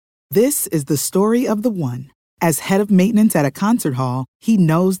This is the story of the one. As head of maintenance at a concert hall, he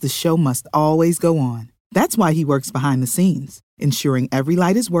knows the show must always go on. That's why he works behind the scenes, ensuring every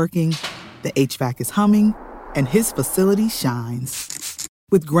light is working, the HVAC is humming, and his facility shines.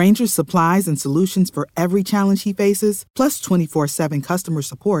 With Grainger's supplies and solutions for every challenge he faces, plus 24/7 customer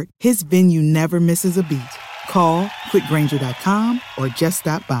support, his venue never misses a beat. Call quickgrainger.com or just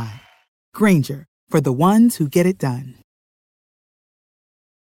stop by. Grainger, for the ones who get it done.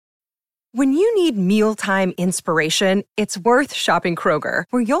 When you need mealtime inspiration, it's worth shopping Kroger,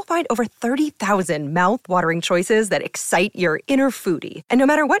 where you'll find over 30,000 mouth-watering choices that excite your inner foodie. And no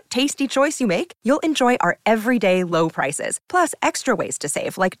matter what tasty choice you make, you'll enjoy our everyday low prices, plus extra ways to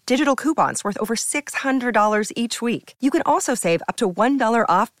save, like digital coupons worth over $600 each week. You can also save up to $1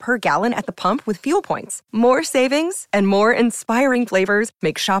 off per gallon at the pump with fuel points. More savings and more inspiring flavors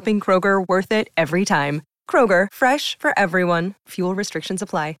make shopping Kroger worth it every time. Kroger, fresh for everyone. Fuel restrictions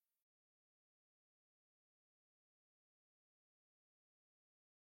apply.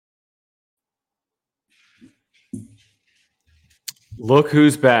 Look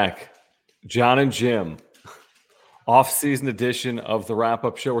who's back. John and Jim. Off-season edition of the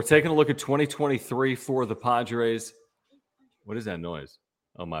wrap-up show. We're taking a look at 2023 for the Padres. What is that noise?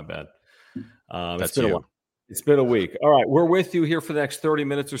 Oh, my bad. That's you. It's been a week. All right, we're with you here for the next 30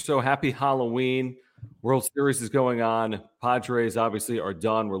 minutes or so. Happy Halloween. World Series is going on. Padres obviously are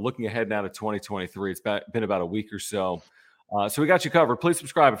done. We're looking ahead now to 2023. It's been about a week or so. So we got you covered. Please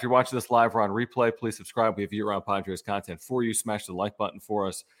subscribe. If you're watching this live or on replay, please subscribe. We have year-round Padres content for you. Smash the like button for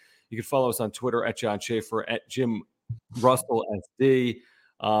us. You can follow us on Twitter at John Schaefer, at Jim Russell SD.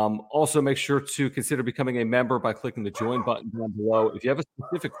 Also, make sure to consider becoming a member by clicking the join button down below. If you have a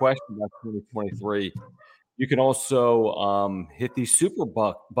specific question about 2023, you can also hit the super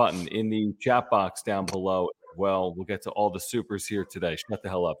button in the chat box down below as well. We'll get to all the supers here today. Shut the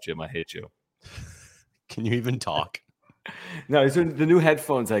hell up, Jim. I hate you. Can you even talk? No, these are the new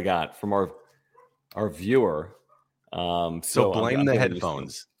headphones I got from our viewer. So blame the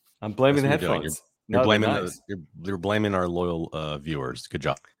headphones. I'm blaming the headphones. You're blaming our loyal viewers. Good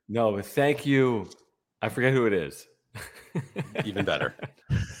job. No, but thank you. I forget who it is. Even better.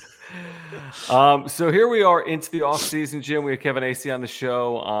 So here we are into the offseason, Jim. We had Kevin Acey on the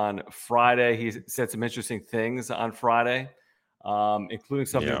show on Friday. He said some interesting things on Friday, including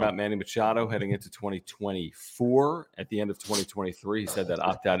something about Manny Machado heading into 2024 at the end of 2023. He said that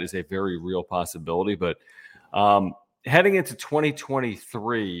opt-out is a very real possibility. But heading into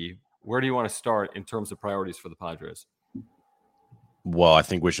 2023, where do you want to start in terms of priorities for the Padres? Well, I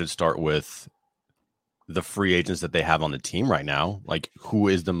think we should start with the free agents that they have on the team right now. Like, who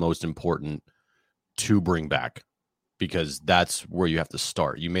is the most important to bring back? Because that's where you have to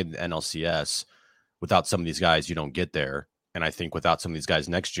start. You made the NLCS. Without some of these guys, you don't get there. And I think without some of these guys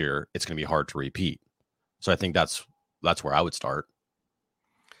next year, it's going to be hard to repeat. So I think that's where I would start.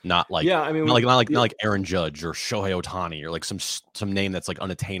 Not like not like Aaron Judge or Shohei Ohtani or like some name that's like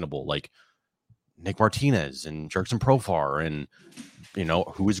unattainable, like Nick Martinez and Jurickson Profar, and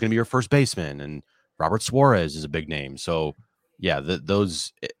who is going to be your first baseman, and Robert Suarez is a big name. So yeah,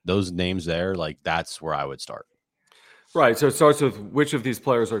 those names there, like that's where I would start. Right. So it starts with which of these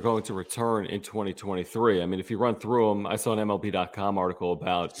players are going to return in 2023. I mean, if you run through them, I saw an MLB.com article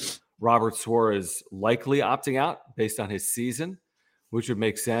about Robert Suarez likely opting out based on his season, which would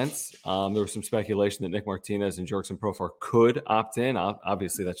make sense. There was some speculation that Nick Martinez and Jurickson Profar could opt in.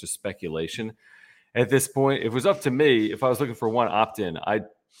 Obviously, that's just speculation at this point. If it was up to me, if I was looking for one opt-in, I'd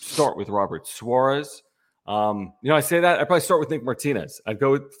start with Robert Suarez. I say that I'd probably start with Nick Martinez. I'd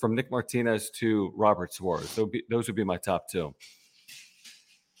go from Nick Martinez to Robert Suarez. Those would be my top two.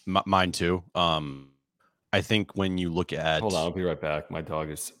 Mine too. I think when you look at... Hold on, I'll be right back. My dog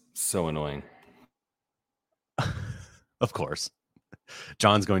is so annoying. Of course.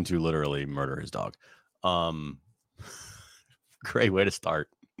 John's going to literally murder his dog. Great way to start.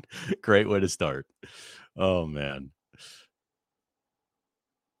 Great way to start. Oh, man.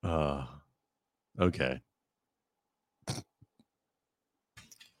 Okay.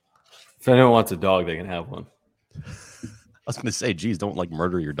 If anyone wants a dog, they can have one. I was going to say, geez, don't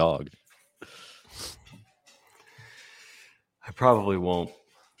murder your dog. I probably won't.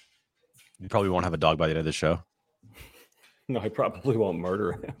 You probably won't have a dog by the end of the show. No, I probably won't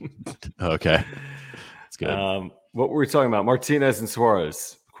murder him. Okay. That's good. What were we talking about? Martinez and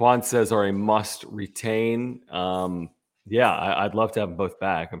Suarez. Quan says are a must retain. I'd love to have them both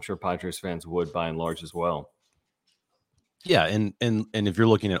back. I'm sure Padres fans would by and large as well. Yeah, and if you're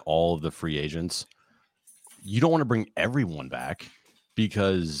looking at all of the free agents, you don't want to bring everyone back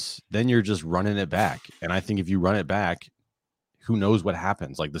because then you're just running it back. And I think if you run it back, who knows what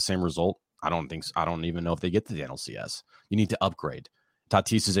happens? Like the same result. I don't even know if they get to the NLCS. You need to upgrade.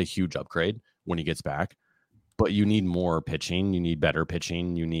 Tatis is a huge upgrade when he gets back, but you need more pitching. You need better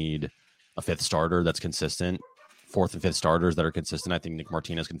pitching. You need a fifth starter that's consistent, fourth and fifth starters that are consistent. I think Nick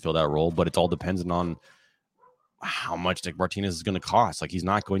Martinez can fill that role, but it's all dependent on how much Nick Martinez is going to cost. Like he's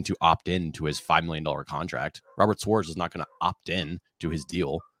not going to opt in to his $5 million contract. Robert Suarez is not going to opt in to his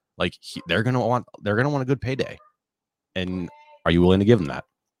deal. Like they're going to want a good payday. And are you willing to give them that?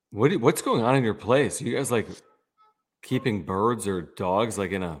 What's going on in your place? You guys like keeping birds or dogs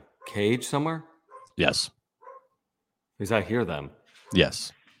like in a cage somewhere? Yes. Because I hear them.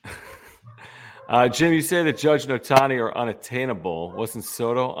 Yes. Jim, you say that Judge and Ohtani are unattainable. Wasn't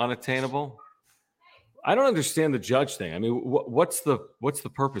Soto unattainable? I don't understand the Judge thing. I mean, what's the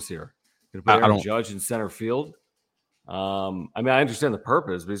purpose here? Going to put Aaron Judge in center field? I mean, I understand the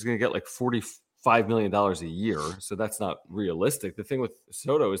purpose, but he's going to get like $45 million a year, so that's not realistic. The thing with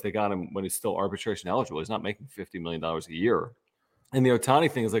Soto is they got him when he's still arbitration eligible. He's not making $50 million a year. And the Ohtani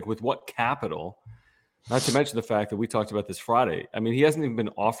thing is like, with what capital? Not to mention the fact that we talked about this Friday. I mean, he hasn't even been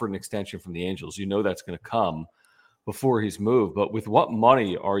offered an extension from the Angels. You know that's going to come before he's moved. But with what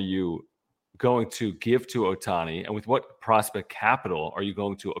money are you going to give to Ohtani, and with what prospect capital are you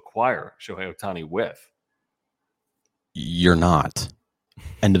going to acquire Shohei Ohtani with? You're not.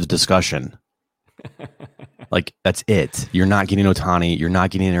 End of the discussion. Like, that's it. You're not getting Ohtani. You're not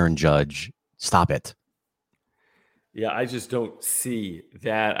getting Aaron Judge. Stop it. Yeah, I just don't see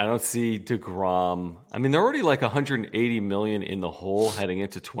that. I don't see DeGrom. I mean, they're already like $180 million in the hole heading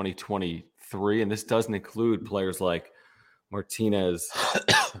into 2023, and this doesn't include players like Martinez,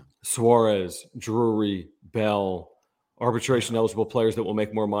 Suarez, Drury, Bell, arbitration eligible players that will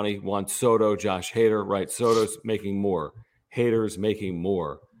make more money. Juan Soto, Josh Hader, right? Soto's making more. Hader's making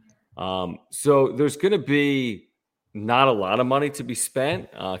more. So there's going to be not a lot of money to be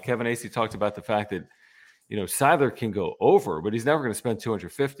spent. Kevin Acee talked about the fact that, you know, Seidler can go over, but he's never going to spend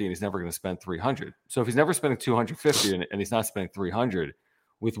 250 and he's never going to spend 300. So if he's never spending 250 and he's not spending 300,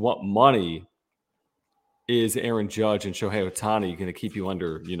 with what money is Aaron Judge and Shohei Ohtani going to keep you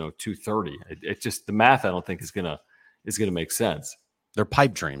under, 230? It just, the math I don't think is going to make sense. They're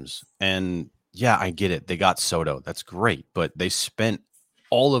pipe dreams. And yeah, I get it. They got Soto. That's great, but they spent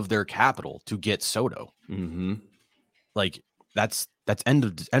all of their capital to get Soto. Mm-hmm. Like that's end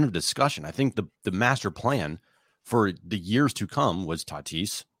of discussion. I think the master plan for the years to come was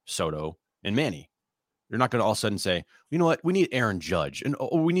Tatis, Soto, and Manny. You're not going to all of a sudden say, you know what, we need Aaron Judge and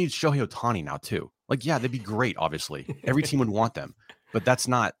we need Shohei Ohtani now too. Like, yeah, they'd be great. Obviously, every team would want them, but that's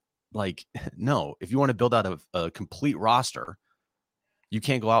not like, no. If you want to build out a complete roster, you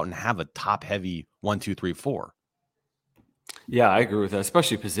can't go out and have a top heavy 1, 2, 3, 4. Yeah, I agree with that,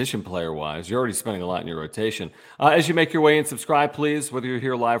 especially position player-wise. You're already spending a lot in your rotation. As you make your way in, subscribe, please. Whether you're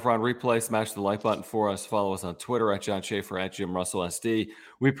here live or on replay, smash the like button for us. Follow us on Twitter at John Schaefer, at Jim Russell SD.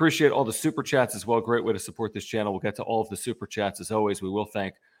 We appreciate all the super chats as well. Great way to support this channel. We'll get to all of the super chats as always. We will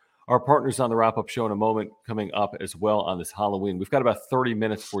thank our partners on the wrap-up show in a moment, coming up as well on this Halloween. We've got about 30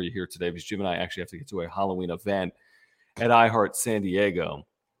 minutes for you here today because Jim and I actually have to get to a Halloween event at iHeart San Diego.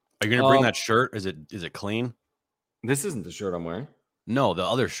 Are you going to bring that shirt? Is it clean? This isn't the shirt I'm wearing. No, the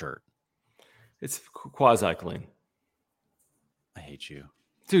other shirt. It's quasi-clean. I hate you.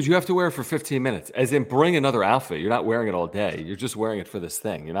 Dude, you have to wear it for 15 minutes. As in, bring another outfit. You're not wearing it all day. You're just wearing it for this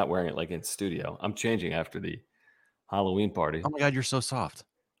thing. You're not wearing it like in studio. I'm changing after the Halloween party. Oh my God, you're so soft.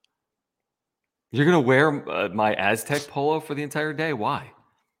 You're going to wear my Aztec polo for the entire day? Why?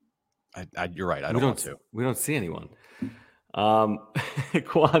 You're right. I don't want to. We don't see anyone. Quan,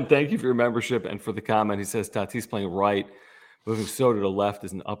 thank you for your membership and for the comment. He says Tatis playing right, moving Soto to left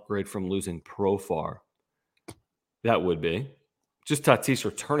is an upgrade from losing Profar. That would be. Just Tatis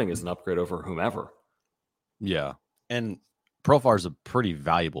returning is an upgrade over whomever. Yeah. And Profar is a pretty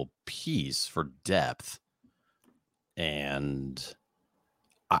valuable piece for depth. And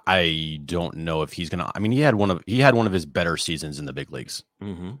I don't know if he's going to, I mean, he had one of his better seasons in the big leagues.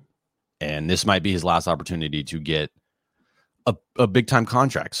 Mm-hmm. And this might be his last opportunity to get a big time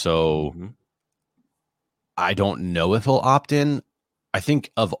contract. So I don't know if he'll opt in. I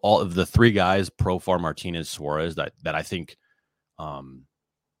think of all of the three guys, Profar, Martinez, Suarez, that I think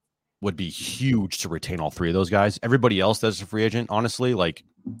would be huge to retain all three of those guys. Everybody else that's a free agent, honestly, like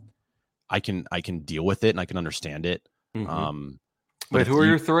I can deal with it and I can understand it. Mm-hmm. Wait, who are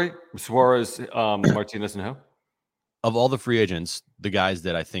your three? Suarez, Martinez, and who? Of all the free agents, the guys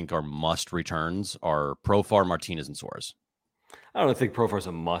that I think are must returns are Profar, Martinez, and Suarez. I don't think Profar's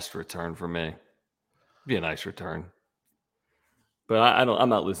a must return for me. It'd be a nice return, but I'm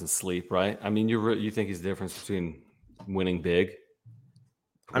not losing sleep, right? I mean, you think he's the difference between winning big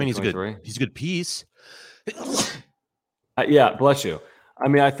I mean, he's a good piece. Yeah, bless you. I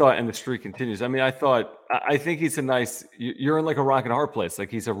mean, I thought, and the streak continues. I mean, I think he's a nice. You're in like a rock and hard place.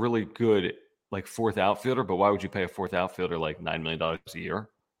 Like he's a really good like fourth outfielder. But why would you pay a fourth outfielder like $9 million a year?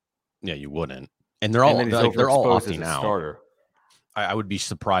 Yeah, you wouldn't. And they're all opting out. Starter. I would be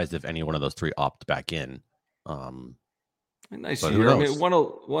surprised if any one of those three opt back in. A nice year. I mean,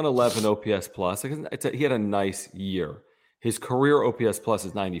 111 OPS plus. He had a nice year. His career OPS plus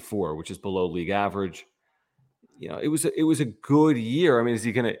is 94, which is below league average. You know, it was a good year. I mean, is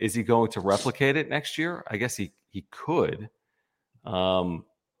he going to replicate it next year? I guess he could.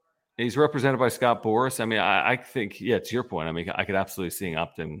 He's represented by Scott Boras. I mean, I think, yeah, to your point, I mean, I could absolutely see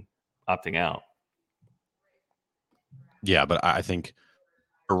him opting out. Yeah, but I think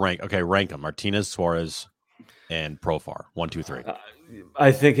rank them: Martinez, Suarez, and Profar. 1, 2, 3.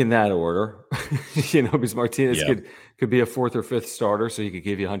 I think in that order, because Martinez could be a fourth or fifth starter, so he could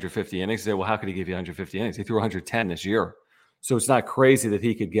give you 150 innings. Say, well, how could he give you 150 innings? He threw 110 this year, so it's not crazy that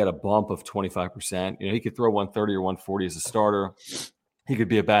he could get a bump of 25%. He could throw 130 or 140 as a starter. He could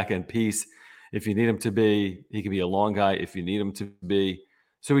be a back end piece if you need him to be. He could be a long guy if you need him to be.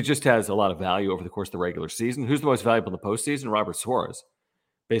 So he just has a lot of value over the course of the regular season. Who's the most valuable in the postseason? Robert Suarez.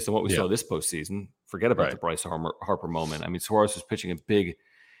 Based on what we saw this postseason, forget about the Bryce Harper moment. I mean, Suarez was pitching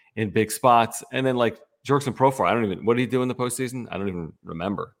in big spots, and then like Jurickson Profar. What did he do in the postseason? I don't even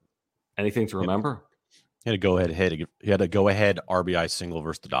remember. Anything to remember? He had a go ahead RBI single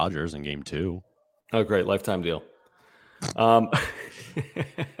versus the Dodgers in Game 2. Oh, great, lifetime deal.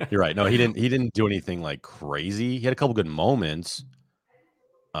 You're right. No, he didn't do anything like crazy. He had a couple good moments.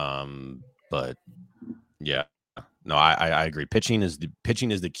 But yeah. No, I agree. Pitching is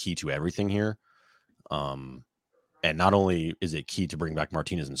the key to everything here. And not only is it key to bring back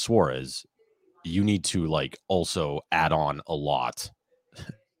Martinez and Suarez, you need to like also add on a lot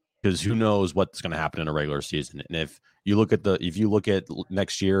because who knows what's going to happen in a regular season. And if you look at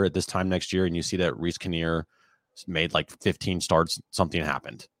next year at this time next year and you see that Reese Kinnear made like 15 starts, something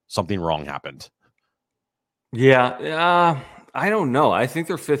happened. Something wrong happened. Yeah. I don't know. I think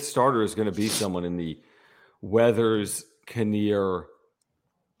their fifth starter is going to be someone in the Weathers, Kinnear,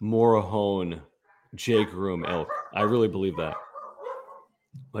 Morahone, Jay Groom ilk. I really believe that.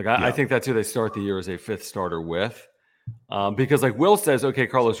 Like, I think that's who they start the year as a fifth starter with. Because like Will says, okay,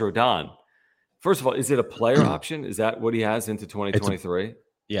 Carlos Rodon. First of all, is it a player option? Is that what he has into 2023?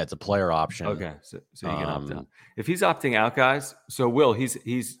 It's a player option. Okay, so you can opt out. If he's opting out, guys, so Will,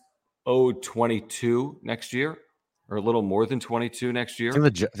 he's owed 22 next year. Or a little more than 22 next year. I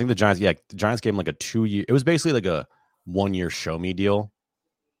think the Giants. Yeah, the Giants gave him like a 2-year. It was basically like a 1-year show me deal.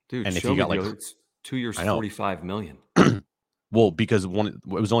 Dude, and if you got like it's 2 years, $45 million. Well, because it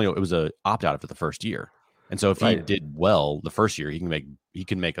was a opt out for the first year, and so if he did well the first year, he can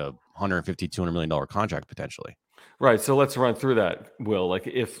make a $150-200 million contract potentially. Right. So let's run through that, Will. Like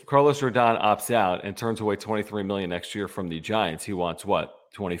if Carlos Rodon opts out and turns away $23 million next year from the Giants, he wants what,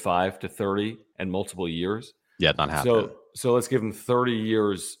 25 to 30 and multiple years. Yeah, not happening. So let's give him 30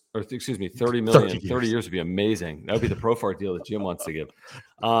 years, or excuse me, 30 million. 30 years would be amazing. That would be the Profar deal that Jim wants to give.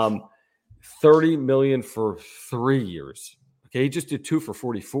 30 million for 3 years. Okay, he just did 2 for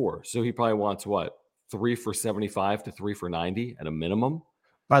 44. So he probably wants what? 3 for 75 to 3 for 90 at a minimum.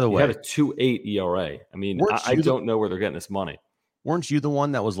 By the way, he had a 2.8 ERA. I mean, I don't know where they're getting this money. Weren't you the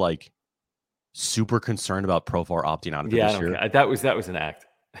one that was like super concerned about Profar opting out of this year? Yeah, that was an act.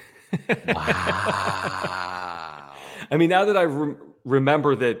 Wow. I mean, now that I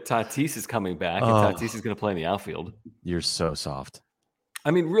remember that Tatis is coming back and Tatis is going to play in the outfield. You're so soft.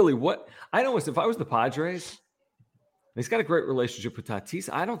 I mean, really, if I was the Padres, he's got a great relationship with Tatis.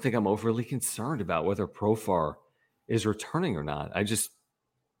 I don't think I'm overly concerned about whether Profar is returning or not. I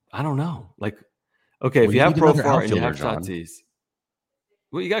don't know. Like, okay, if you have Profar and you have Tatis,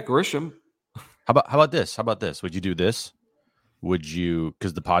 well, you got Grisham. How about this? Would you do this? Would you,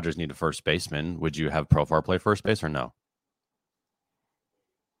 because the Padres need a first baseman, would you have Profar play first base or no?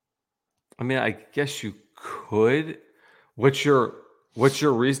 I mean, I guess you could. What's your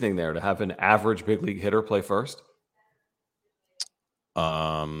reasoning there to have an average big league hitter play first?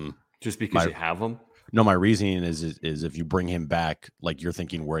 Just because you have him? No, my reasoning is if you bring him back, like you're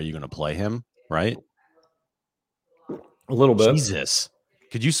thinking, where are you going to play him, right? A little bit. Jesus.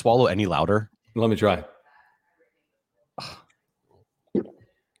 Could you swallow any louder? Let me try.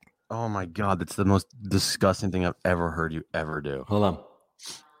 Oh my God, that's the most disgusting thing I've ever heard you ever do. Hold on.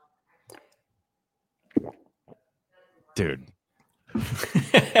 Dude.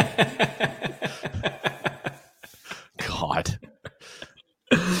 God.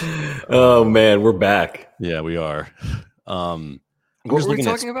 Oh man, we're back. Yeah, we are. What were we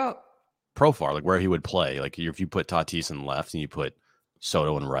talking about? Profar, like where he would play. Like if you put Tatis in left and you put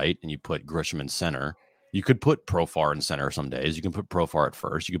Soto in right and you put Grisham in center, you could put Profar in center some days. You can put Profar at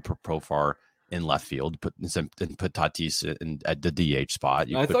first. You could put Profar in left field, put Tatis at the DH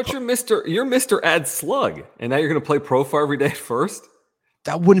spot. I thought you're Mr. Add Slug, and now you're going to play Profar every day at first?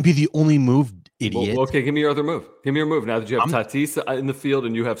 That wouldn't be the only move, idiot. Well, okay, give me your other move. Give me your move. Now that you have Tatis in the field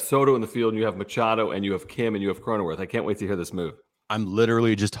and you have Soto in the field and you have Machado and you have Kim and you have Cronenworth. I can't wait to hear this move. I'm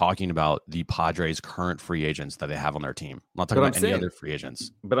literally just talking about the Padres' current free agents that they have on their team. I'm not talking about any other free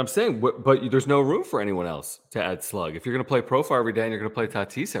agents. But I'm saying, but there's no room for anyone else to add Slug. If you're going to play Profar every day and you're going to play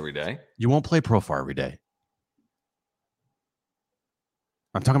Tatis every day. You won't play Profar every day.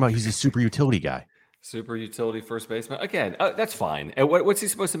 I'm talking about he's a super utility guy. Super utility first baseman. Again, that's fine. And what's he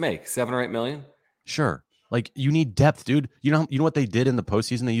supposed to make? 7 or 8 million? Sure. Like, you need depth, dude. You know what they did in the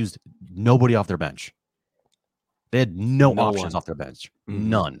postseason? They used nobody off their bench. They had no options off their bench. Mm-hmm.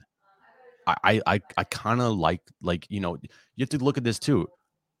 None. I kind of like, you have to look at this too.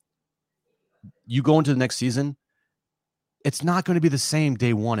 You go into the next season, it's not going to be the same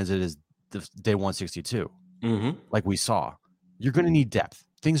day one as it is the day 162. Mm-hmm. Like we saw. You're going to need depth.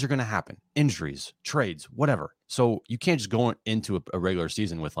 Things are going to happen. Injuries, trades, whatever. So you can't just go into a regular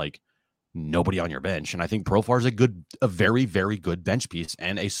season with like nobody on your bench. And I think Profar is a very, very good bench piece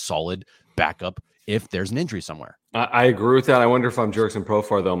and a solid backup if there's an injury somewhere. I agree with that. I wonder if I'm Jurickson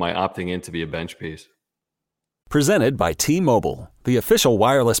Profar, though, am I opting in to be a bench piece? Presented by T-Mobile, the official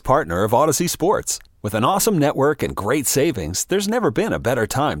wireless partner of Odyssey Sports. With an awesome network and great savings, there's never been a better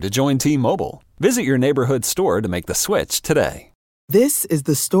time to join T-Mobile. Visit your neighborhood store to make the switch today. This is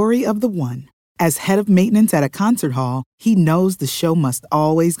the story of the one. As head of maintenance at a concert hall, he knows the show must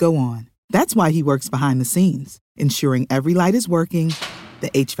always go on. That's why he works behind the scenes, ensuring every light is working, the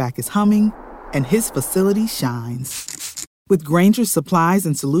HVAC is humming, and his facility shines. With Grainger's supplies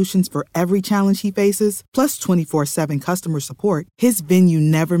and solutions for every challenge he faces, plus 24/7 customer support, his venue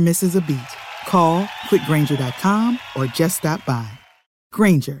never misses a beat. Call quickgrainger.com or just stop by.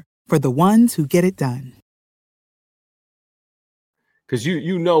 Grainger, for the ones who get it done. Because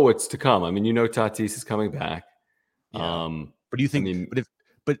you know what's to come. I mean, you know Tatis is coming back. Yeah. But do you think?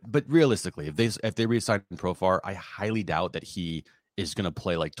 But realistically, if they re-sign Profar, I highly doubt that he is going to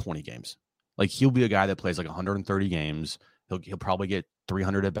play like 20 games. Like he'll be a guy that plays like 130 games. He'll probably get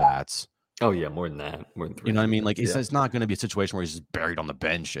 300 at bats. Oh yeah, more than that. More than 300. You know what I mean? Like it's not going to be a situation where he's just buried on the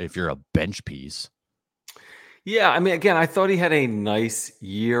bench if you're a bench piece. Yeah, I mean, again, I thought he had a nice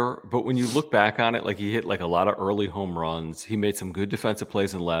year, but when you look back on it, like he hit like a lot of early home runs. He made some good defensive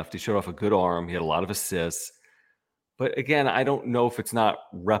plays in left. He showed off a good arm. He had a lot of assists. But again, I don't know if it's not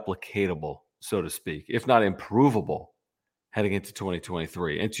replicatable, so to speak, if not improvable heading into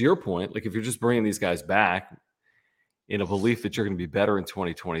 2023. And to your point, like if you're just bringing these guys back in a belief that you're going to be better in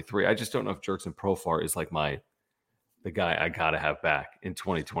 2023, I just don't know if Jurickson Profar is like the guy I got to have back in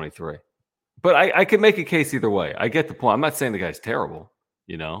 2023. But I can make a case either way. I get the point. I'm not saying the guy's terrible,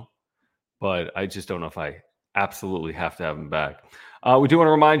 but I just don't know if I absolutely have to have him back. We do want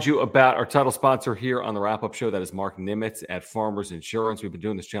to remind you about our title sponsor here on the Wrap-Up Show. That is Mark Nimitz at Farmers Insurance. We've been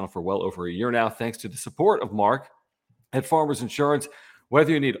doing this channel for well over a year now, thanks to the support of Mark at Farmers Insurance.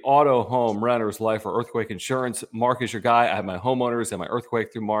 Whether you need auto, home, renters, life, or earthquake insurance, Mark is your guy. I have my homeowners and my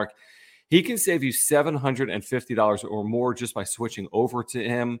earthquake through Mark. He can save you $750 or more just by switching over to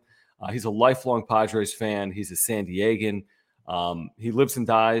him. He's a lifelong Padres fan. He's a San Diegan. He lives and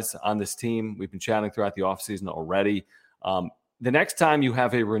dies on this team. We've been chatting throughout the offseason already. The next time you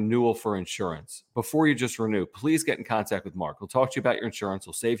have a renewal for insurance, before you just renew, please get in contact with Mark. He'll talk to you about your insurance.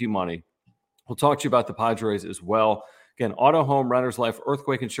 He'll save you money. He'll talk to you about the Padres as well. Again, auto, home, renters, life,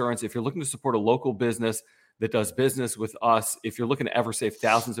 earthquake insurance. If you're looking to support a local business that does business with us, if you're looking to ever save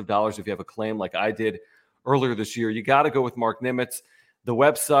thousands of dollars if you have a claim like I did earlier this year, you got to go with Mark Nimitz. The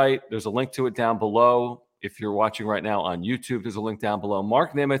website, there's a link to it down below. If you're watching right now on YouTube, there's a link down below.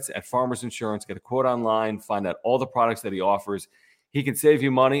 Mark Nimitz at Farmers Insurance. Get a quote online. Find out all the products that he offers. He can save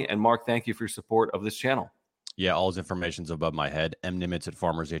you money. And Mark, thank you for your support of this channel. Yeah, all his information's above my head. mnimitz at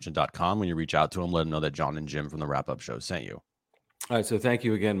farmersagent.com. When you reach out to him, let him know that John and Jim from the Wrap-Up Show sent you. All right, so thank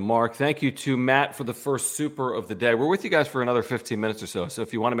you again, Mark. Thank you to Matt for the first super of the day. We're with you guys for another 15 minutes or so. So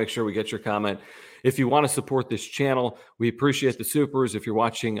if you want to make sure we get your comment, if you want to support this channel, we appreciate the supers. If you're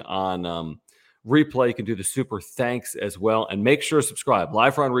watching on replay, you can do the super thanks as well. And make sure to subscribe.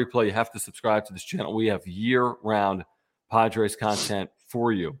 Live or on replay, you have to subscribe to this channel. We have year-round Padres content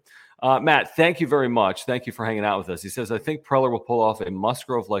for you. Matt, thank you very much. Thank you for hanging out with us. He says, I think Preller will pull off a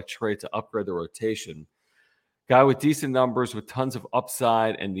Musgrove-like trade to upgrade the rotation. Guy with decent numbers, with tons of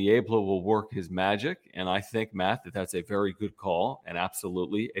upside, and Niebla will work his magic. And I think, Matt, that's a very good call and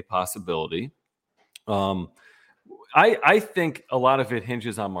absolutely a possibility. I think a lot of it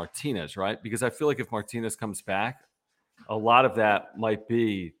hinges on Martinez, right? Because I feel like if Martinez comes back, a lot of that might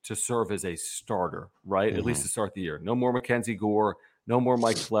be to serve as a starter, right? At least to start the year. No more Mackenzie Gore, no more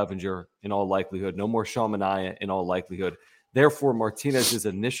Mike Clevenger in all likelihood, no more Sean Manaea in all likelihood. Therefore, Martinez's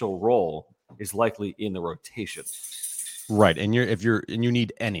initial role is likely in the rotation. Right. And you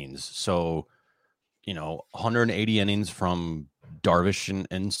need innings. So, 180 innings from Darvish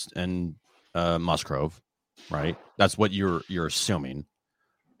and Musgrove, right? That's what you're assuming.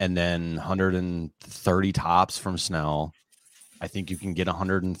 And then 130 tops from Snell. I think you can get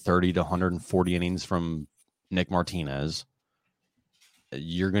 130 to 140 innings from Nick Martinez.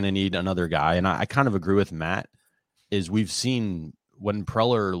 You're going to need another guy. And I kind of agree with Matt, is we've seen when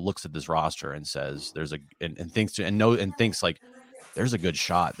Preller looks at this roster and says thinks like there's a good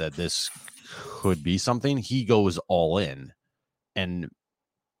shot that this could be something, he goes all in. And,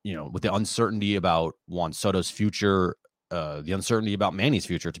 with the uncertainty about Juan Soto's future, the uncertainty about Manny's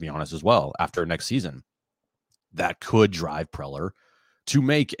future, to be honest, as well, after next season, that could drive Preller to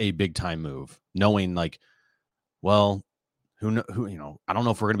make a big time move, knowing like, well, who, I don't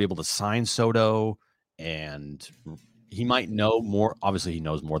know if we're going to be able to sign Soto, and he might know more. Obviously, he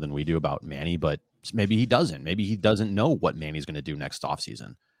knows more than we do about Manny, but maybe he doesn't. Maybe he doesn't know what Manny's going to do next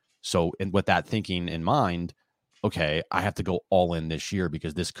offseason. So, and with that thinking in mind, okay, I have to go all in this year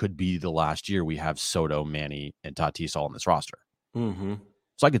because this could be the last year we have Soto, Manny, and Tatis all in this roster. Mm-hmm.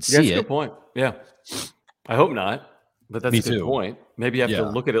 So I could see it. Good point. Yeah. I hope not, but that's Me a good too. point. Maybe you have to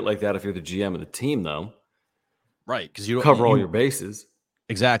look at it like that if you're the GM of the team, though. Right, because you cover all your bases.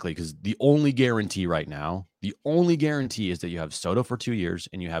 Exactly, because the only guarantee right now, is that you have Soto for 2 years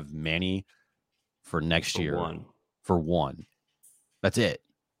and you have Manny for next year for one. That's it.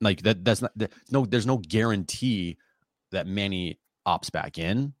 Like that's not there's no guarantee that Manny opts back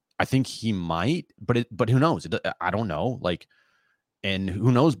in. I think he might, but who knows? I don't know. Like, and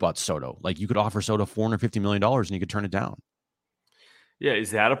who knows about Soto? Like, you could offer Soto $450 million and he could turn it down. Yeah,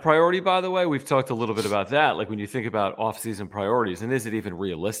 is that a priority, by the way? We've talked a little bit about that. Like, when you think about offseason priorities, and is it even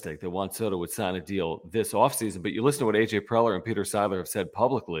realistic that Juan Soto would sign a deal this offseason? But you listen to what A.J. Preller and Peter Seidler have said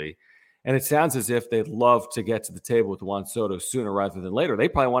publicly, and it sounds as if they'd love to get to the table with Juan Soto sooner rather than later. They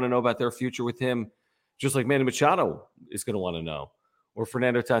probably want to know about their future with him, just like Manny Machado is going to want to know, or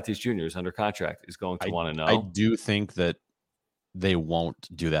Fernando Tatis Jr. is under contract, is going to want to know. I do think that they won't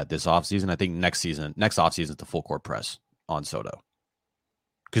do that this offseason. I think next offseason is the full court press on Soto.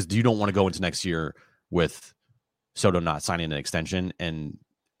 Because you don't want to go into next year with Soto not signing an extension, and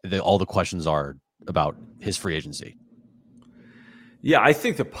all the questions are about his free agency. Yeah, I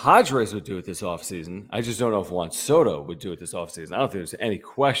think the Padres would do it this offseason. I just don't know if Juan Soto would do it this offseason. I don't think there's any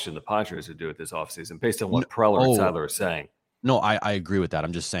question the Padres would do it this offseason based on what Preller and Seidler are saying. No, I agree with that.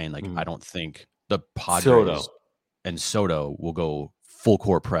 I'm just saying, like, I don't think the Padres and Soto will go full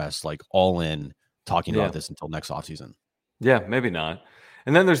court press, like all in, talking about this until next offseason. Yeah, maybe not.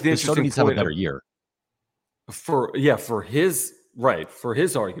 And then there's the interesting Soto needs to have a better year. For his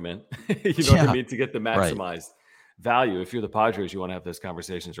argument, you know what I mean, to get the maximized value. If you're the Padres, you want to have those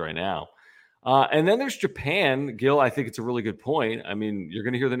conversations right now. And then there's Japan. Gil, I think it's a really good point. I mean, you're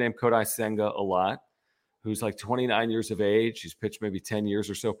going to hear the name Kodai Senga a lot, who's like 29 years of age. He's pitched maybe 10 years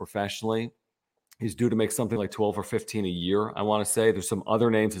or so professionally. He's due to make something like 12 or 15 a year, I want to say. There's some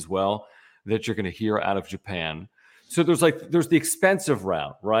other names as well that you're going to hear out of Japan. So there's the expensive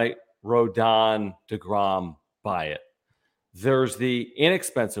route, right? Rodon, DeGrom, buy it. There's the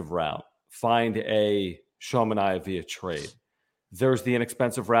inexpensive route. Find a Sean Manaea via trade. There's the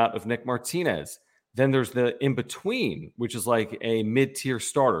inexpensive route of Nick Martinez. Then there's the in-between, which is like a mid-tier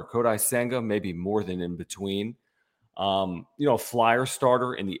starter. Kodai Senga, maybe more than in-between. A flyer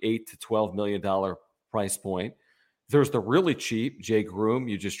starter in the $8 to $12 million price point. There's the really cheap Jay Groom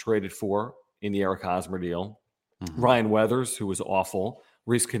you just traded for in the Eric Hosmer deal. Ryan Weathers, who was awful.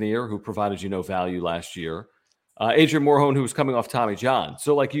 Reese Kinnear, who provided you no value last year. Adrian Morejon, who was coming off Tommy John.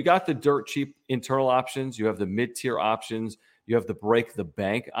 So, like, you got the dirt cheap internal options. You have the mid-tier options. You have the break the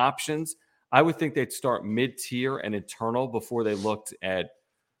bank options. I would think they'd start mid-tier and internal before they looked at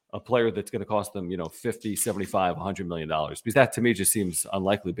a player that's going to cost them, $50, $75, $100 million. Because that, to me, just seems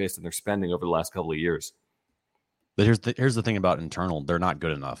unlikely based on their spending over the last couple of years. But here's the thing about internal. They're not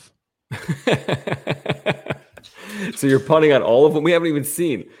good enough. So you're punting on all of them? We haven't even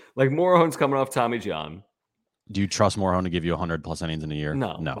seen. Like, Morejon's coming off Tommy John. Do you trust Morejon to give you 100+ innings in a year?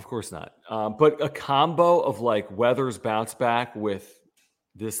 No, of course not. But a combo of, like, Weathers bounce back with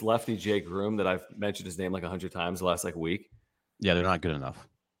this lefty Jake Groom that I've mentioned his name like 100 times the last week. Yeah, they're not good enough.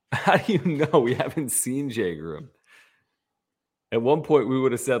 How do you know we haven't seen Jake Groom? At one point, we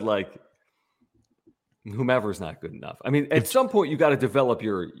would have said whomever's not good enough. I mean, at some point, you got to develop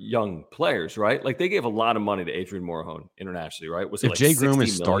your young players, right? They gave a lot of money to Adrian Morejon internationally, right? If Jay Groom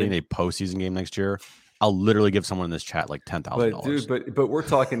is starting a postseason game next year, I'll literally give someone in this chat $10,000. But we're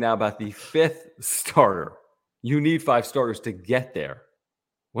talking now about the 5th starter. You need 5 starters to get there.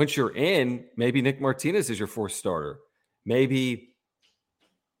 Once you're in, maybe Nick Martinez is your 4th starter. Maybe.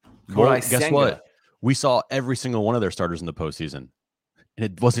 Well, guess what? We saw every single one of their starters in the postseason, and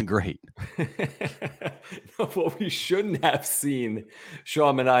it wasn't great. Well, we shouldn't have seen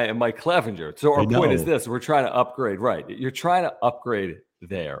Sean Manaea and Mike Clevenger. So our point is this: we're trying to upgrade. Right? You're trying to upgrade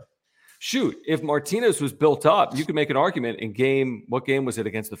there. Shoot, if Martinez was built up, you could make an argument in game. What game was it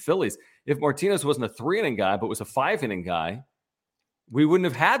against the Phillies? If Martinez wasn't a 3-inning guy, but was a 5-inning guy, we wouldn't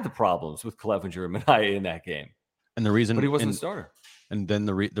have had the problems with Clevenger and Manaea in that game. And the reason, but he wasn't a starter. And then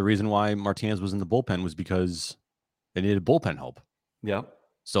the reason why Martinez was in the bullpen was because they needed bullpen help. Yeah.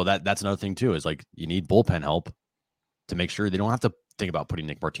 So that's another thing too, is you need bullpen help to make sure they don't have to think about putting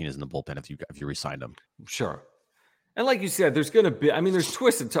Nick Martinez in the bullpen if you re-signed him. Sure. And like you said, there's going to be, there's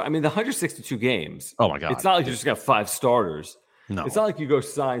twists. The 162 games. Oh my God. It's not like you just got 5 starters. No. It's not like you go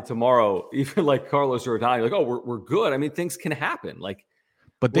sign tomorrow, even like Carlos Rodon. You're like, we're good. Things can happen.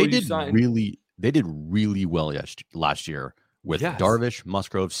 But they did really well last year with Darvish,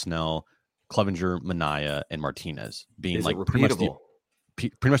 Musgrove, Snell, Clevenger, Manaea, and Martinez being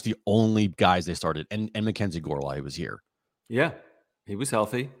pretty much the only guys they started, and Mackenzie Gore while he was here. Yeah, he was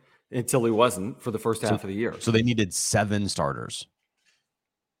healthy until he wasn't for the first half of the year. So they needed 7 starters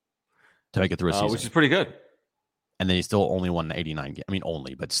to make it through a season, which is pretty good. And they still only won 89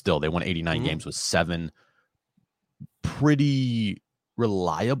 games. But still, they won 89 games with 7 pretty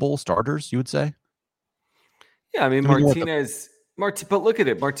reliable starters, you would say. Yeah, Martinez. But look at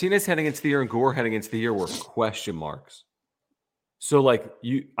it. Martinez heading into the year and Gore heading into the year were question marks. So,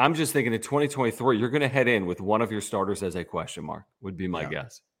 I'm just thinking in 2023, you're going to head in with one of your starters as a question mark, would be my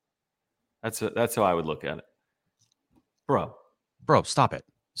guess. That's how I would look at it. Bro, stop it.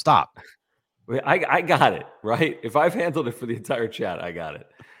 Stop. I got it, right? If I've handled it for the entire chat, I got it.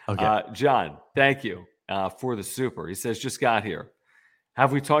 Okay. John, thank you for the super. He says, just got here.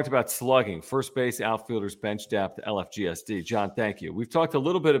 Have we talked about slugging? First base, outfielders, bench depth, LFGSD. John, thank you. We've talked a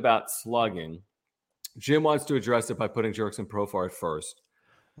little bit about slugging. Jim wants to address it by putting Jurickson Profar at first.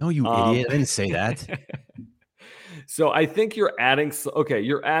 No, you idiot. I didn't say that. So I think you're adding.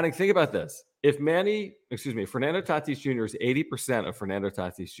 Think about this. If Fernando Tatis Jr. is 80% of Fernando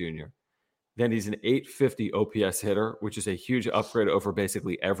Tatis Jr., then he's an 850 OPS hitter, which is a huge upgrade over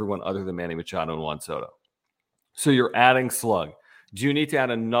basically everyone other than Manny Machado and Juan Soto. So you're adding slug. Do you need to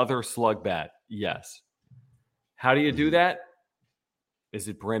add another slug bat? Yes. How do you do that? Is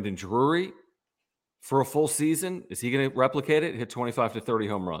it Brandon Drury for a full season? Is he going to replicate it, hit 25 to 30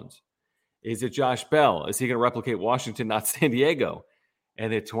 home runs? Is it Josh Bell? Is he going to replicate Washington, not San Diego,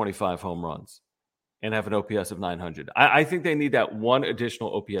 and hit 25 home runs and have an OPS of 900? I think they need that one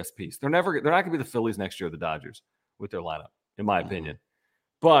additional OPS piece. They're not going to be the Phillies next year, the Dodgers, with their lineup, in my opinion.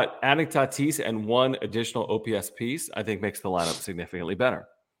 But adding Tatis and one additional OPS piece, I think makes the lineup significantly better.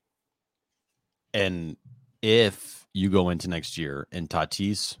 And if you go into next year and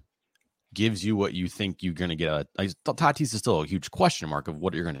Tatis gives you what you think you're going to get, Tatis is still a huge question mark of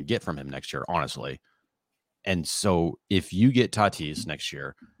what you're going to get from him next year, honestly. And so if you get Tatis next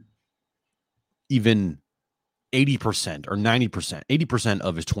year, even 80% or 90%, 80%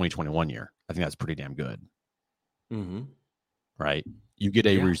 of his 2021 year, I think that's pretty damn good. Mm-hmm. Right? You get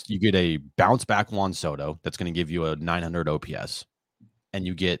a bounce back Juan Soto that's going to give you a 900 OPS, and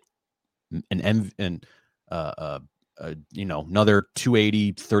you get another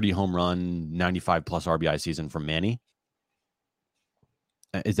 280, 30 home run, 95 plus RBI season from Manny.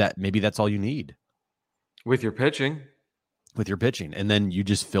 Maybe that's all you need with your pitching, and then you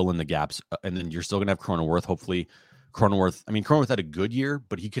just fill in the gaps, and then you're still going to have Cronenworth. Hopefully, Cronenworth had a good year,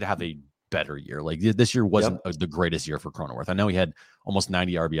 but he could have a better year. This year wasn't the greatest year for Cronenworth. I know he had almost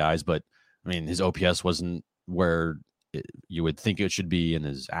 90 RBIs, but his OPS wasn't where you would think it should be, and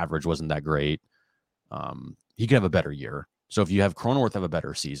his average wasn't that great. He could have a better year. So if you have Cronenworth have a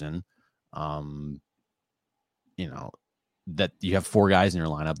better season, that you have 4 guys in your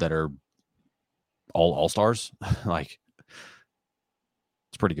lineup that are all stars, it's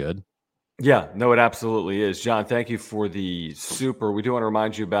pretty good. Yeah, no, it absolutely is. John, thank you for the super. We do want to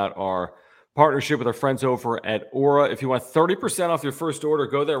remind you about our partnership with our friends over at Aura. If you want 30% off your first order,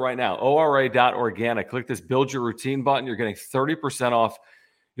 go there right now. ORA.organic. Click this Build Your Routine button. You're getting 30% off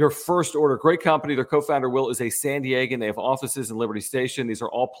your first order. Great company. Their co-founder, Will, is a San Diegan. They have offices in Liberty Station. These are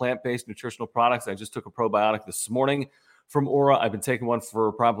all plant-based nutritional products. I just took a probiotic this morning from Aura. I've been taking one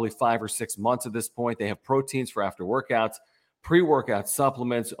for probably 5 or 6 months at this point. They have proteins for after workouts, pre-workout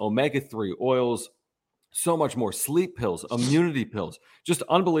supplements, omega-3 oils, so much more. Sleep pills, immunity pills, just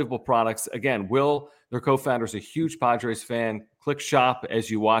unbelievable products. Again, Will, their co-founder, is a huge Padres fan. Click shop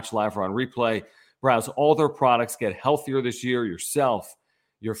as you watch live or on replay. Browse all their products. Get healthier this year yourself,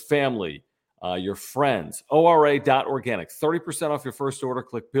 your family, your friends. ORA.organic. 30% off your first order.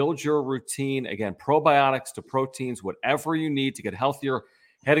 Click build your routine. Again, probiotics to proteins, whatever you need to get healthier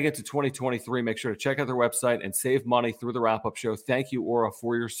heading into 2023. Make sure to check out their website and save money through the wrap-up show. Thank you, Aura,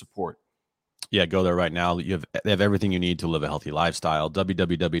 for your support. Yeah, go there right now. They have everything you need to live a healthy lifestyle.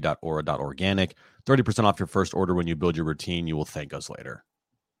 www.aura.organic. 30% off your first order when you build your routine. You will thank us later.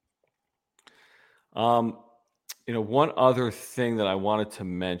 One other thing that I wanted to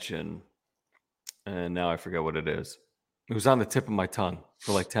mention, and now I forget what it is. It was on the tip of my tongue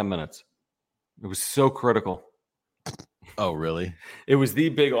for like 10 minutes. It was so critical. Oh, really? It was the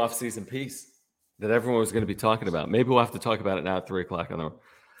big off-season piece that everyone was going to be talking about. Maybe we'll have to talk about it now at 3 o'clock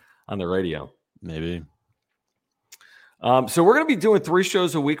on the radio. Maybe. So we're going to be doing 3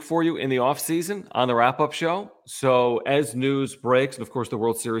 shows a week for you in the off season on the wrap-up show. So as news breaks, and of course the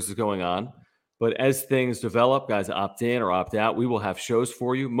World Series is going on, but as things develop, guys opt in or opt out, we will have shows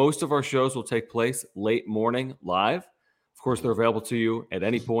for you. Most of our shows will take place late morning live. Of course, they're available to you at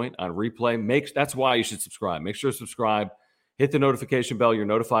any point on replay. That's why you should subscribe. Make sure to subscribe. Hit the notification bell. You're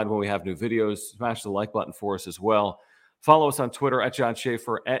notified when we have new videos. Smash the like button for us as well. Follow us on Twitter at John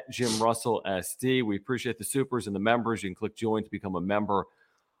Schaefer, at Jim Russell SD. We appreciate the supers and the members. You can click join to become a member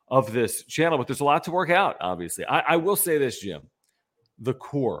of this channel. But there's a lot to work out, obviously. I will say this, Jim. The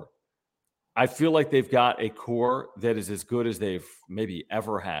core. I feel like they've got a core that is as good as they've maybe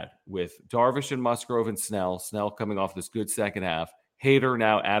ever had with Darvish and Musgrove and Snell. Snell coming off this good second half. Hader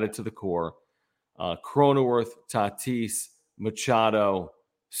now added to the core. Cronenworth, Tatis, Machado,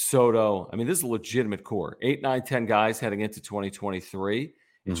 Soto. I mean, this is a legitimate core. 8, 9, 10 guys heading into 2023.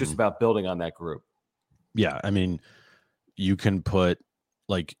 It's just about building on that group. Yeah, I mean, you can put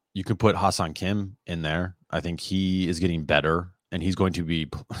Hassan Kim in there. I think he is getting better, and he's going to be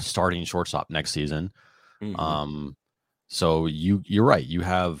starting shortstop next season. So you're right. You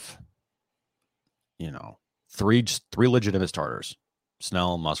have, three legitimate starters: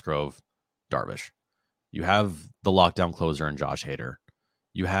 Snell, Musgrove, Darvish. You have the lockdown closer in Josh Hader.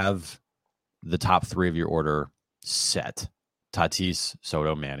 You have the top 3 of your order set: Tatis,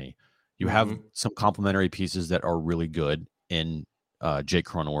 Soto, Manny. You have some complementary pieces that are really good in Jake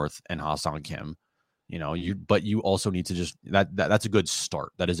Cronenworth and Ha-Seong Kim. But you also need to just that's a good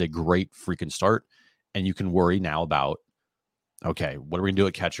start. That is a great freaking start. And you can worry now about, okay, what are we gonna do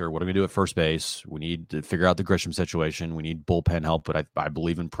at catcher? What are we gonna do at first base? We need to figure out the Grisham situation. We need bullpen help, but I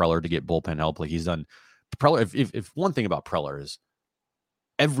believe in Preller to get bullpen help. Like he's done. Preller, if one thing about Preller is,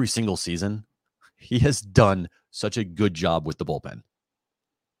 every single season, he has done such a good job with the bullpen.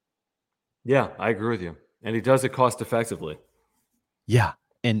 Yeah, I agree with you. And he does it cost effectively. Yeah.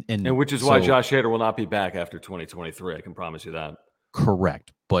 And which is why Josh Hader will not be back after 2023. I can promise you that.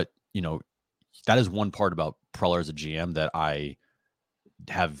 Correct. But, that is one part about Preller as a GM that I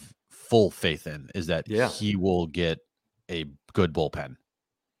have full faith in, is that he will get a good bullpen.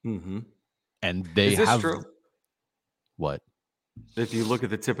 Mm-hmm. And they is this have true? What? If you look at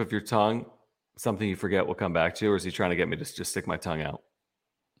the tip of your tongue, something you forget will come back to you, or is he trying to get me to just stick my tongue out?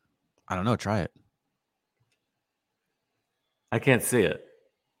 I don't know. Try it. I can't see it.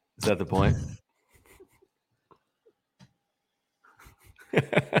 Is that the point?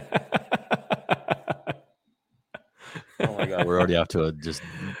 Oh my God, we're already off to a just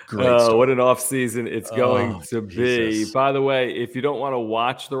great start. What an off season it's going to be. Jesus. By the way, if you don't want to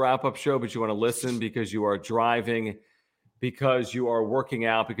watch the wrap-up show, but you want to listen because you are driving, because you are working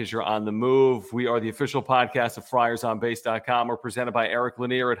out, because you're on the move, we are the official podcast of FriersOnBase.com. We're presented by Eric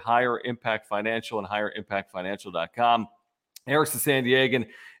Lanier at Higher Impact Financial and HigherImpactFinancial.com. Eric's a San Diegan.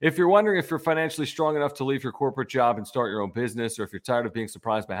 If you're wondering if you're financially strong enough to leave your corporate job and start your own business, or if you're tired of being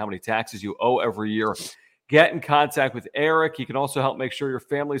surprised by how many taxes you owe every year, get in contact with Eric. He can also help make sure your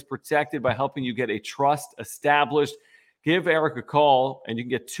family is protected by helping you get a trust established. Give Eric a call, and you can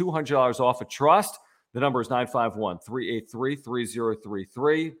get $200 off a trust. The number is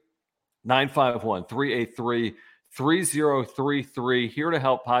 951-383-3033. 951-383-3033. Here to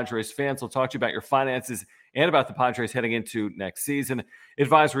help Padres fans. We'll talk to you about your finances and about the Padres heading into next season.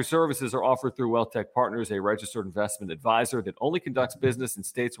 Advisory services are offered through WealthTech Partners, a registered investment advisor that only conducts business in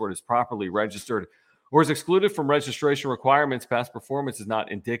states where it is properly registered. or is excluded from registration requirements. Past performance is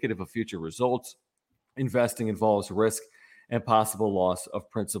not indicative of future results. Investing involves risk and possible loss of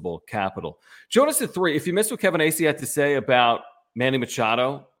principal capital. Join us at 3. If you missed what Kevin Acee had to say about Manny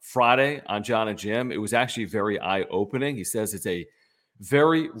Machado Friday on John and Jim, it was actually very eye-opening. He says it's a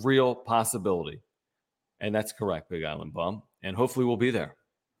very real possibility. And that's correct, Big Island Bum. And hopefully we'll be there.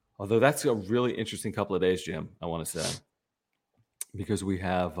 Although that's a really interesting couple of days, Jim, I want to say. Because we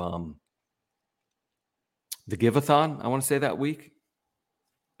have the Give-a-thon, I want to say, that week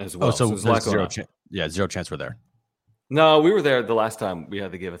as well. Oh, so there's zero chance we're there. No, we were there the last time we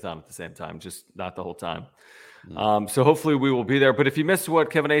had the Give-a-thon at the same time, just not the whole time. So hopefully we will be there. But if you missed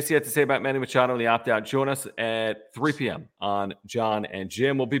what Kevin Acee had to say about Manny Machado and the opt-out, join us at 3 p.m. on John and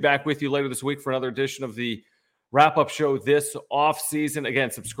Jim. We'll be back with you later this week for another edition of the wrap-up show this off-season.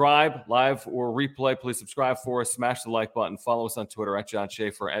 Again, subscribe, live or replay. Please subscribe for us. Smash the like button. Follow us on Twitter at John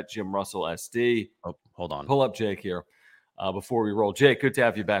Schaefer, at Jim Russell SD. Oh, hold on. Pull up Jake here before we roll. Jake, good to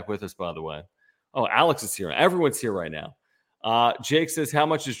have you back with us, by the way. Oh, Alex is here. Everyone's here right now. Jake says, how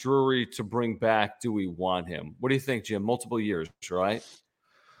much is Drury to bring back? Do we want him? What do you think, Jim? Multiple years, right?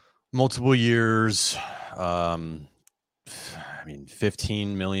 Multiple years.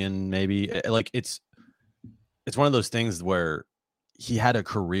 15 million maybe. Like it's one of those things where he had a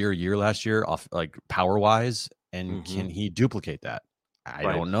career year last year off like power wise. And can he duplicate that? I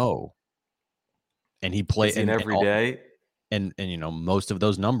don't know. And he played every day. And most of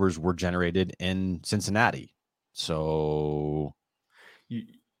those numbers were generated in Cincinnati. So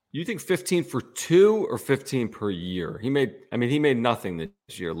you think 15 for 2 or 15 per year? He made nothing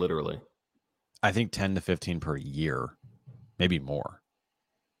this year, literally. I think 10 to 15 per year, maybe more.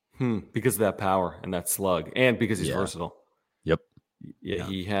 Because of that power and that slug, and because he's versatile. Yep. Yeah,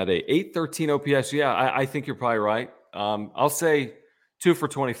 he had a 813 OPS. Yeah, I think you're probably right. I'll say 2 for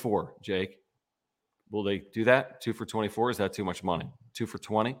 24, Jake. Will they do that? 2 for 24? Is that too much money? 2 for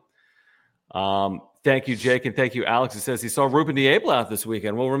 20? Thank you, Jake, and thank you, Alex. It says he saw Ruben Diablo out this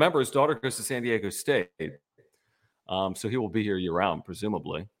weekend. Well, remember, his daughter goes to San Diego State, so he will be here year-round,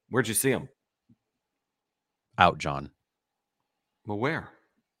 presumably. Where'd you see him? Out, John. Well, where?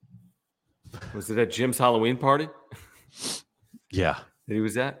 Was it at Jim's Halloween party? Yeah. That he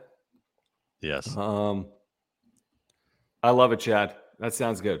was at? Yes. I love it, Chad. That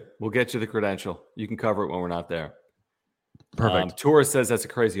sounds good. We'll get you the credential. You can cover it when we're not there. Perfect. Tourist says that's a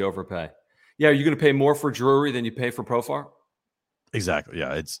crazy overpay. Yeah, are you going to pay more for Drury than you pay for Profar? Exactly.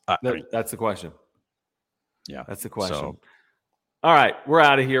 Yeah, that's the question. Yeah, that's the question. So, all right, we're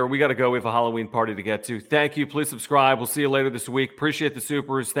out of here. We got to go. We have a Halloween party to get to. Thank you. Please subscribe. We'll see you later this week. Appreciate the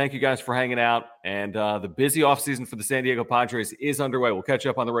Supers. Thank you guys for hanging out. And the busy offseason for the San Diego Padres is underway. We'll catch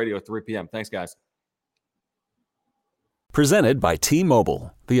you up on the radio at 3 p.m. Thanks, guys. Presented by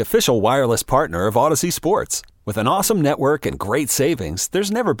T-Mobile, the official wireless partner of Odyssey Sports. With an awesome network and great savings,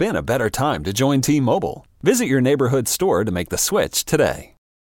 there's never been a better time to join T-Mobile. Visit your neighborhood store to make the switch today.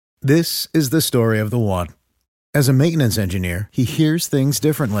 This is the story of the one. As a maintenance engineer, he hears things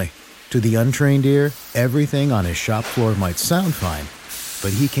differently. To the untrained ear, everything on his shop floor might sound fine,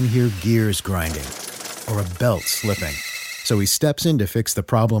 but he can hear gears grinding or a belt slipping. So he steps in to fix the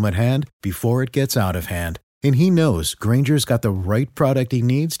problem at hand before it gets out of hand. And he knows Grainger's got the right product he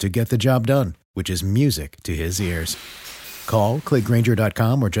needs to get the job done, which is music to his ears. Call, click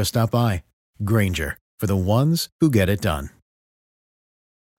Grainger.com, or just stop by. Grainger, for the ones who get it done.